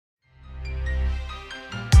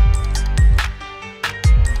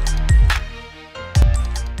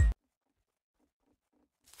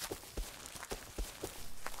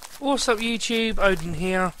What's up YouTube, Odin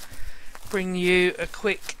here, bringing you a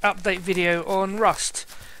quick update video on Rust.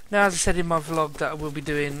 Now, as I said in my vlog that I will be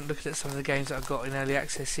doing, looking at some of the games that I've got in early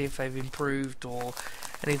access, see if they've improved or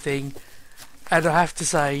anything, and I have to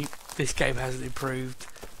say, this game hasn't improved.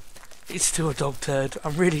 It's still a dog turd.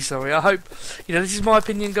 I'm really sorry. I hope, this is my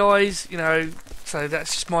opinion, guys, so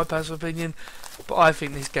that's just my personal opinion, but I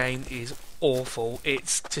think this game is awful.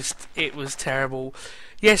 It was terrible.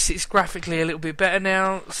 Yes, it's graphically a little bit better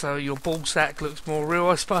now, so your ball sack looks more real,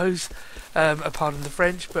 I suppose, pardon the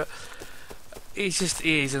French, but it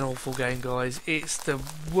is an awful game, guys. It's the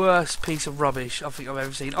worst piece of rubbish I think I've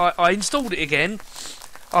ever seen. I installed it again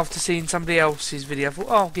after seeing somebody else's video. I thought,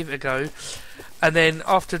 oh, I'll give it a go, and then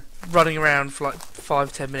after running around for like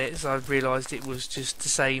 5-10 minutes, I realised it was just the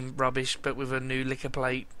same rubbish but with a new liquor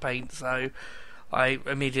plate paint, so I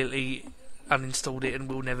immediately uninstalled it and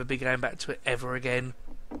will never be going back to it ever again,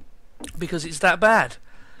 because it's that bad.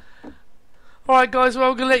 Alright guys, well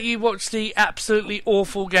I'm going to let you watch the absolutely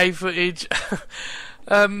awful game footage.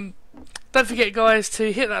 Don't forget guys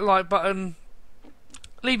to hit that like button,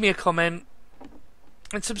 leave me a comment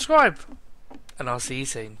and subscribe, and I'll see you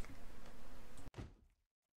soon.